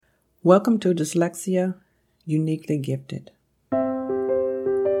Welcome to Dyslexia Uniquely Gifted.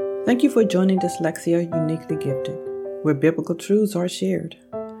 Thank you for joining Dyslexia Uniquely Gifted, where biblical truths are shared.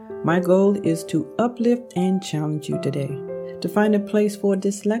 My goal is to uplift and challenge you today to find a place for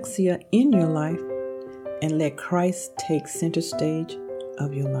dyslexia in your life and let Christ take center stage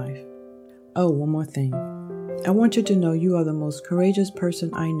of your life. Oh, one more thing. I want you to know you are the most courageous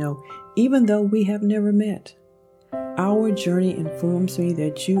person I know, even though we have never met. Our journey informs me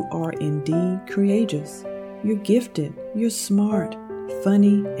that you are indeed courageous. You're gifted, you're smart,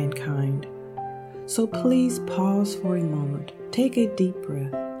 funny, and kind. So please pause for a moment, take a deep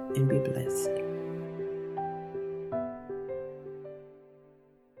breath, and be blessed.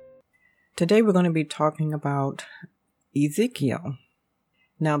 Today we're going to be talking about Ezekiel.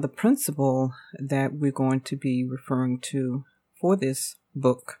 Now, the principle that we're going to be referring to for this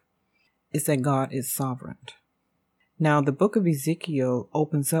book is that God is sovereign. Now, the book of Ezekiel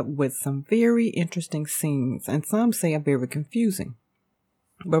opens up with some very interesting scenes, and some say are very confusing.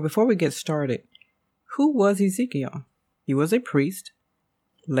 But before we get started, who was Ezekiel? He was a priest,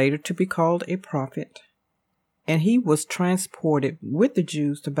 later to be called a prophet, and he was transported with the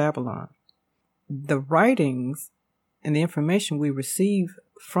Jews to Babylon. The writings and the information we receive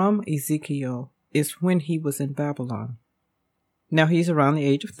from Ezekiel is when he was in Babylon. Now, he's around the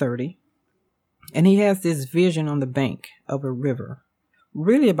age of 30. And he has this vision on the bank of a river,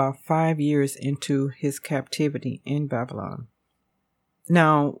 really about 5 years into his captivity in Babylon.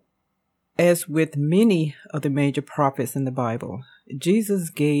 Now, as with many of the major prophets in the Bible,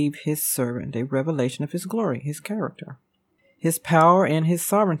 Jesus gave his servant a revelation of his glory, his character, his power, and his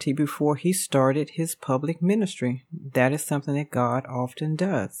sovereignty before he started his public ministry. That is something that God often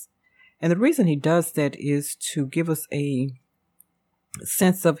does. And the reason he does that is to give us a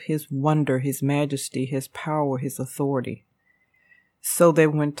sense of his wonder, his majesty, his power, his authority, so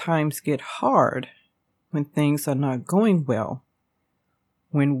that when times get hard, when things are not going well,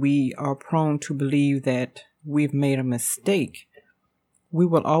 when we are prone to believe that we've made a mistake, we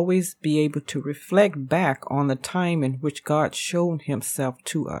will always be able to reflect back on the time in which God showed himself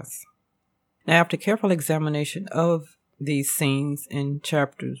to us. Now, after careful examination of these scenes in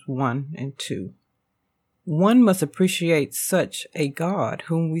chapters 1 and 2, one must appreciate such a God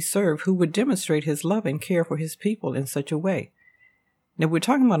whom we serve, who would demonstrate his love and care for his people in such a way. Now, we're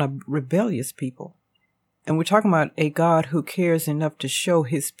talking about a rebellious people, and we're talking about a God who cares enough to show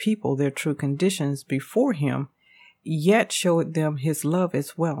his people their true conditions before him, yet showed them his love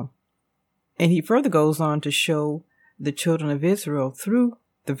as well. And he further goes on to show the children of Israel through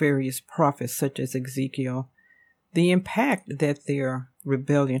the various prophets, such as Ezekiel, the impact that their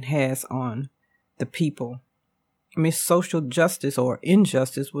rebellion has on the people. I mean, social justice or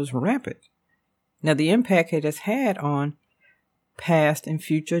injustice was rampant. Now, the impact it has had on past and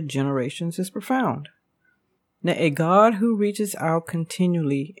future generations is profound. Now, a God who reaches out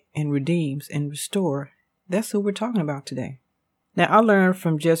continually and redeems and restores, that's who we're talking about today. Now, I learned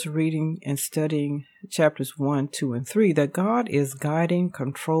from just reading and studying chapters 1, 2, and 3 that God is guiding,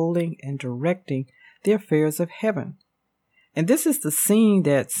 controlling, and directing the affairs of heaven. And this is the scene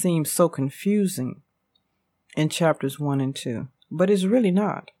that seems so confusing in chapters 1 and 2, but it's really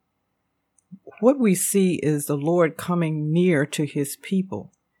not. What we see is the Lord coming near to his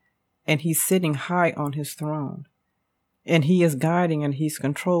people, and he's sitting high on his throne, and he is guiding and he's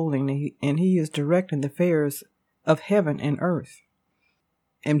controlling and he is directing the affairs of heaven and earth.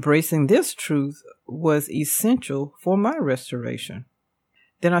 Embracing this truth was essential for my restoration.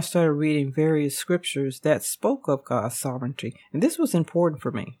 Then I started reading various scriptures that spoke of God's sovereignty, and this was important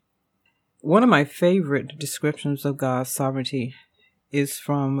for me. One of my favorite descriptions of God's sovereignty is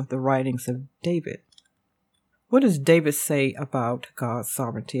from the writings of David. What does David say about God's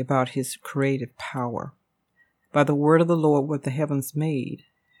sovereignty, about his creative power? By the word of the Lord were the heavens made,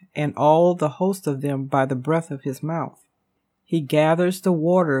 and all the host of them by the breath of his mouth. He gathers the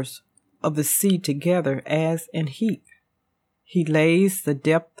waters of the sea together as an heap. He lays the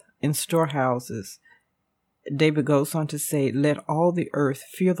depth in storehouses. David goes on to say, let all the earth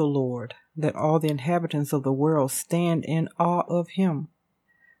fear the Lord. Let all the inhabitants of the world stand in awe of him.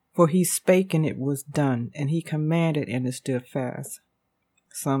 For he spake and it was done, and he commanded and it stood fast.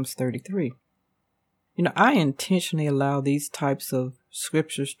 Psalms 33. I intentionally allow these types of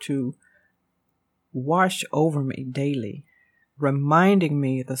scriptures to wash over me daily, reminding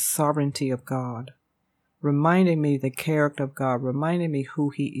me the sovereignty of God, reminding me the character of God, reminding me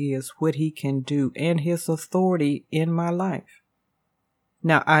who he is, what he can do, and his authority in my life.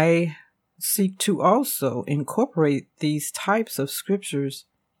 Now, I seek to also incorporate these types of scriptures,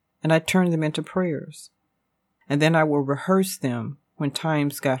 and I turn them into prayers. And then I will rehearse them when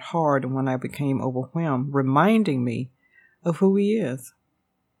times got hard and when I became overwhelmed, reminding me of who he is.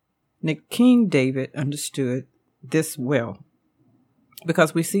 Now, King David understood this well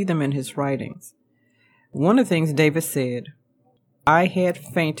because we see them in his writings. One of the things David said, I had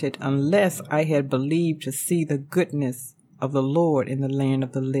fainted unless I had believed to see the goodness of the Lord in the land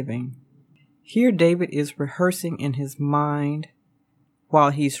of the living. Here David is rehearsing in his mind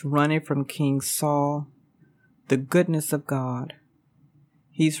while he's running from King Saul the goodness of God.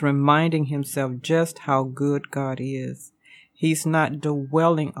 He's reminding himself just how good God is. He's not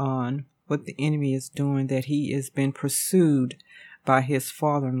dwelling on what the enemy is doing, that he is being pursued by his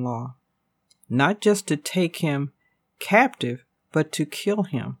father-in-law, not just to take him captive, but to kill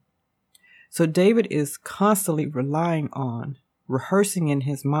him. So David is constantly relying on, rehearsing in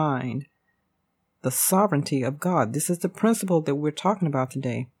his mind, the sovereignty of God. This is the principle that we're talking about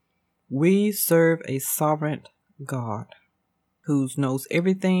today. We serve a sovereign God who knows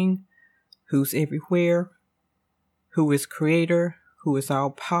everything, who's everywhere, who is creator, who is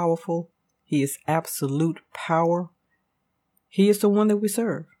all-powerful. He is absolute power. He is the one that we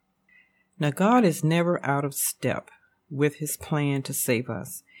serve. Now, God is never out of step with his plan to save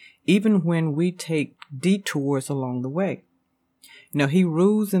us, even when we take detours along the way. Now, he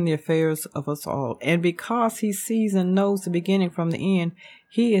rules in the affairs of us all, and because he sees and knows the beginning from the end,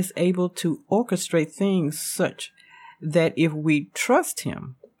 he is able to orchestrate things such that if we trust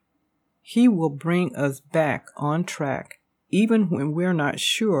him, he will bring us back on track, even when we're not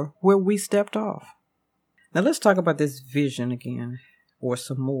sure where we stepped off. Now, let's talk about this vision again, or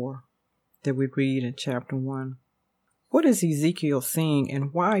some more, that we read in chapter 1. What is Ezekiel seeing,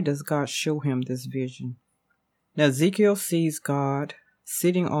 and why does God show him this vision? Now, Ezekiel sees God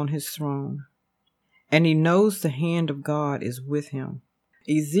sitting on his throne, and he knows the hand of God is with him.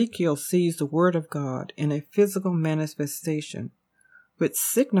 Ezekiel sees the word of God in a physical manifestation, which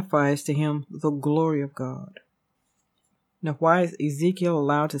signifies to him the glory of God. Now, why is Ezekiel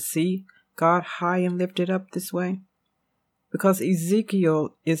allowed to see God high and lifted up this way? Because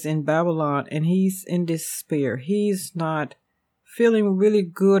Ezekiel is in Babylon and he's in despair. He's not feeling really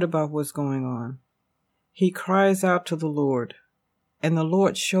good about what's going on. He cries out to the Lord, and the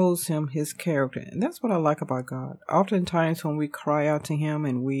Lord shows him his character. And that's what I like about God. Oftentimes when we cry out to him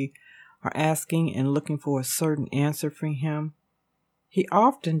and we are asking and looking for a certain answer from him, he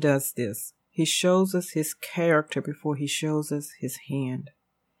often does this. He shows us his character before he shows us his hand,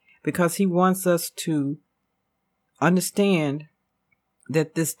 because he wants us to understand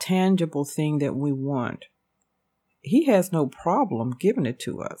that this tangible thing that we want, he has no problem giving it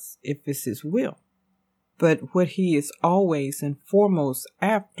to us if it's his will. But what he is always and foremost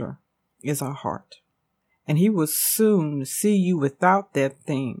after is our heart. And he will soon see you without that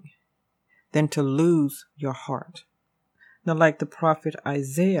thing than to lose your heart. Now, like the prophet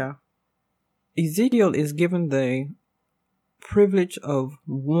Isaiah, Ezekiel is given the privilege of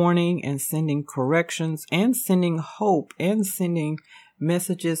warning and sending corrections and sending hope and sending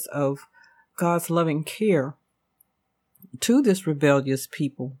messages of God's loving care to this rebellious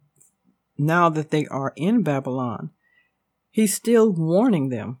people. Now that they are in Babylon, he's still warning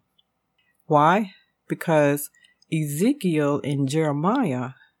them. Why? Because Ezekiel and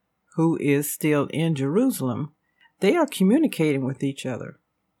Jeremiah, who is still in Jerusalem, they are communicating with each other.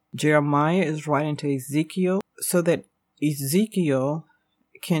 Jeremiah is writing to Ezekiel so that Ezekiel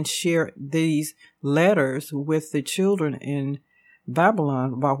can share these letters with the children in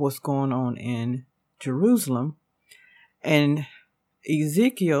Babylon about what's going on in Jerusalem. And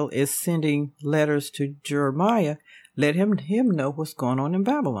Ezekiel is sending letters to Jeremiah, let him know what's going on in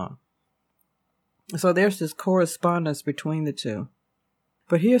Babylon. So there's this correspondence between the two.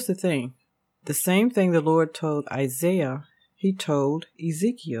 But here's the thing. The same thing the Lord told Isaiah, he told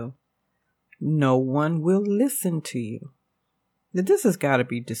Ezekiel. No one will listen to you. Now, this has got to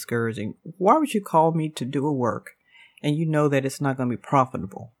be discouraging. Why would you call me to do a work and you know that it's not going to be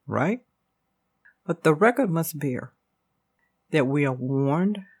profitable, right? But the record must bear that we are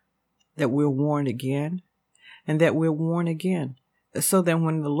warned, that we're warned again, and that we're warned again. So that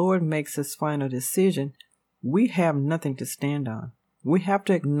when the Lord makes his final decision, we have nothing to stand on. We have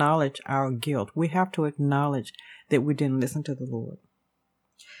to acknowledge our guilt. We have to acknowledge that we didn't listen to the Lord.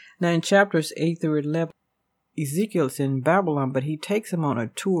 Now in chapters 8 through 11, Ezekiel is in Babylon, but he takes him on a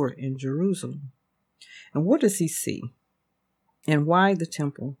tour in Jerusalem. And what does he see? And why the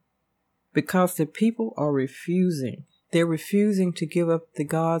temple? Because the people are refusing. They're refusing to give up the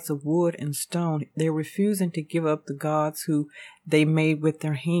gods of wood and stone. They're refusing to give up the gods who they made with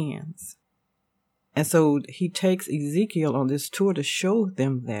their hands. And so he takes Ezekiel on this tour to show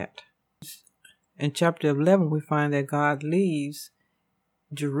them that. In chapter 11, we find that God leaves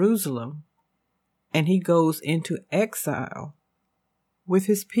Jerusalem and he goes into exile with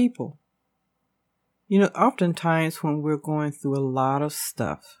his people. You know, oftentimes when we're going through a lot of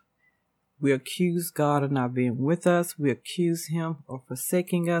stuff, we accuse God of not being with us. We accuse him of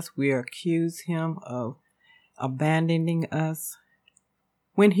forsaking us. We accuse him of abandoning us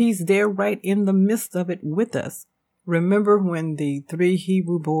when he's there right in the midst of it with us. Remember when the 3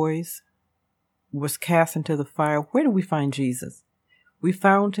 Hebrew boys was cast into the fire? Where do we find Jesus? We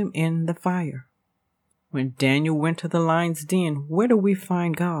found him in the fire. When Daniel went to the lion's den, where do we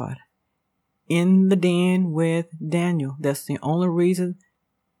find God? In the den with Daniel. That's the only reason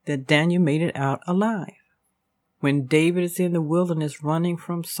that Daniel made it out alive. When David is in the wilderness running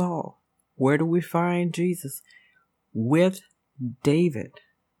from Saul, where do we find Jesus? With David.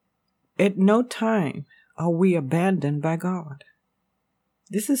 At no time are we abandoned by God.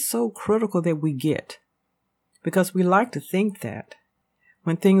 This is so critical that we get, because we like to think that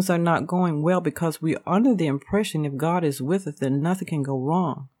when things are not going well, because we're under the impression if God is with us, then nothing can go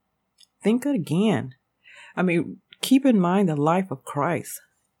wrong. Think again. I mean, keep in mind the life of Christ.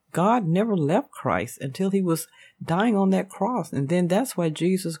 God never left Christ until he was dying on that cross. And then that's why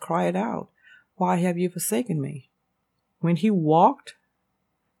Jesus cried out, "Why have you forsaken me?" When he walked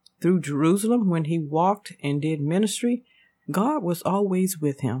through Jerusalem, when he walked and did ministry, God was always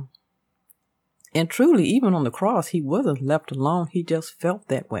with him. And truly, even on the cross, he wasn't left alone. He just felt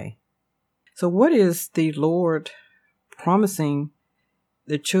that way. So what is the Lord promising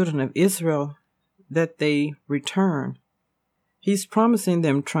the children of Israel that they return? He's promising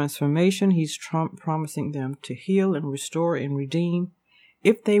them transformation. He's promising them to heal and restore and redeem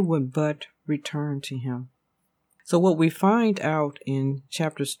if they would but return to him. So what we find out in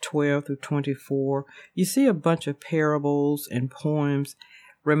chapters 12 through 24, you see a bunch of parables and poems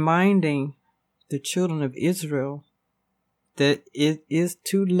reminding the children of Israel that it is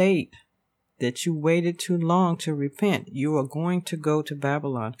too late, that you waited too long to repent. You are going to go to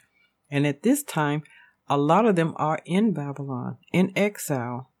Babylon. And at this time, a lot of them are in Babylon, in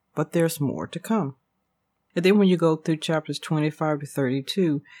exile, but there's more to come. And then when you go through chapters 25 to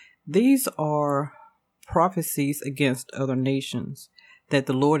 32, these are prophecies against other nations that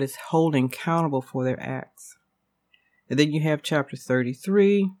the Lord is holding accountable for their acts. And then you have chapter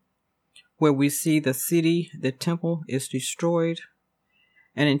 33, where we see the city, the temple is destroyed.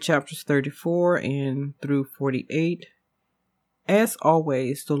 And in chapters 34 and through 48, as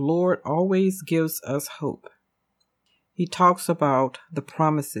always, the Lord always gives us hope. He talks about the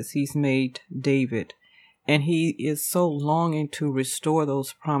promises he's made David, and he is so longing to restore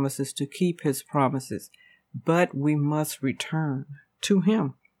those promises, to keep his promises. But we must return to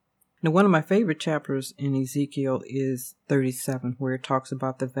him. Now, one of my favorite chapters in Ezekiel is 37, where it talks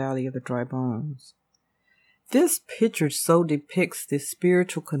about the valley of the dry bones. This picture so depicts the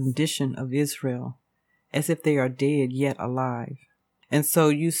spiritual condition of Israel, as if they are dead yet alive. And so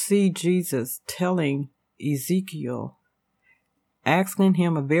you see Jesus telling Ezekiel, asking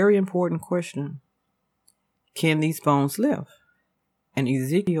him a very important question: can these bones live? And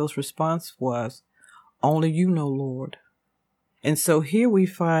Ezekiel's response was, "Only you know, Lord." And so here we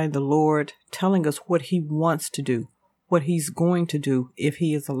find the Lord telling us what he wants to do, what he's going to do if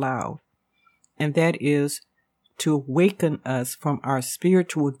he is allowed. And that is to awaken us from our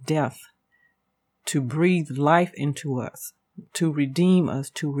spiritual death, to breathe life into us, to redeem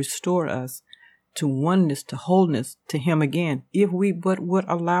us, to restore us to oneness, to wholeness, to him again, if we but would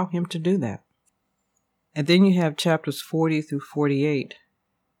allow him to do that. And then you have chapters 40 through 48,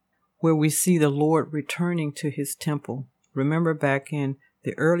 where we see the Lord returning to his temple. Remember back in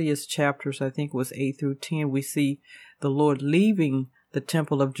the earliest chapters, I think it was 8 through 10, we see the Lord leaving the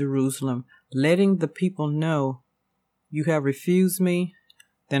temple of Jerusalem, letting the people know, you have refused me,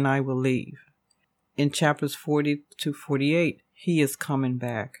 then I will leave. In chapters 40 to 48, he is coming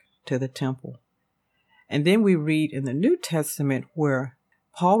back to the temple. And then we read in the New Testament where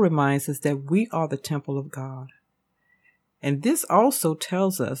Paul reminds us that we are the temple of God. And this also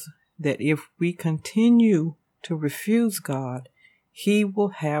tells us that if we continue to refuse God, he will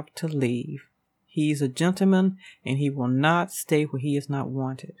have to leave. He is a gentleman and he will not stay where he is not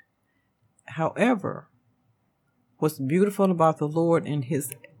wanted. However, what's beautiful about the Lord and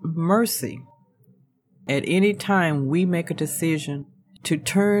his mercy, at any time we make a decision to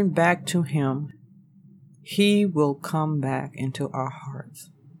turn back to him, he will come back into our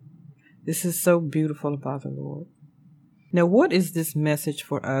hearts. This is so beautiful about the Lord. Now, what is this message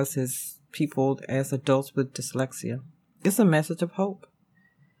for us as people, as adults with dyslexia? It's a message of hope.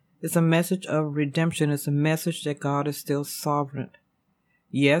 It's a message of redemption. It's a message that God is still sovereign.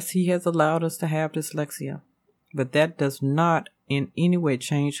 Yes, he has allowed us to have dyslexia. but that does not in any way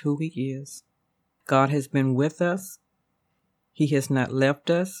change who He is. God has been with us. He has not left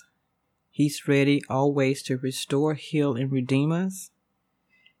us. He's ready always to restore, heal, and redeem us.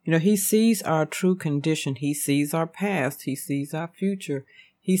 He sees our true condition. He sees our past. He sees our future.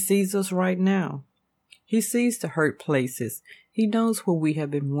 He sees us right now. He sees the hurt places. He knows where we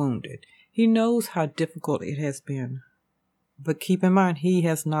have been wounded. He knows how difficult it has been. But keep in mind, He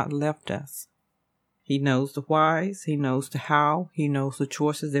has not left us. He knows the whys. He knows the how. He knows the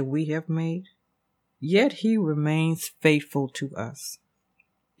choices that we have made. Yet He remains faithful to us,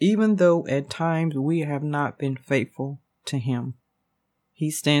 even though at times we have not been faithful to Him. He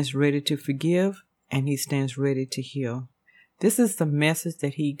stands ready to forgive, and He stands ready to heal. This is the message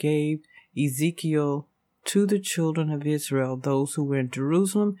that He gave Ezekiel to the children of Israel, those who were in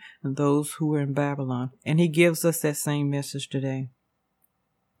Jerusalem and those who were in Babylon. And He gives us that same message today.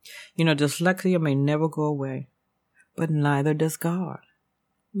 Dyslexia may never go away, but neither does God.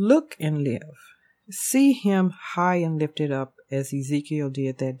 Look and live. See Him high and lifted up as Ezekiel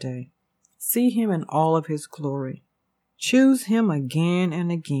did that day. See Him in all of His glory. Choose Him again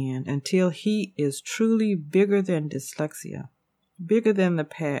and again until He is truly bigger than dyslexia, bigger than the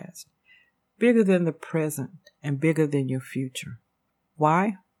past, bigger than the present, and bigger than your future.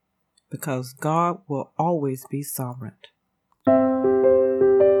 Why? Because God will always be sovereign.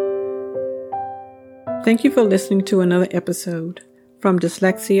 Thank you for listening to another episode from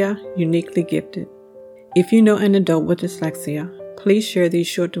Dyslexia Uniquely Gifted. If you know an adult with dyslexia, please share these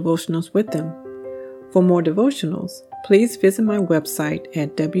short devotionals with them. For more devotionals, please visit my website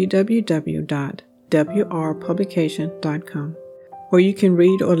at www.wrpublication.com, where you can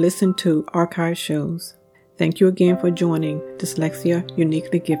read or listen to archive shows. Thank you again for joining Dyslexia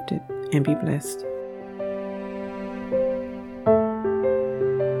Uniquely Gifted, and be blessed.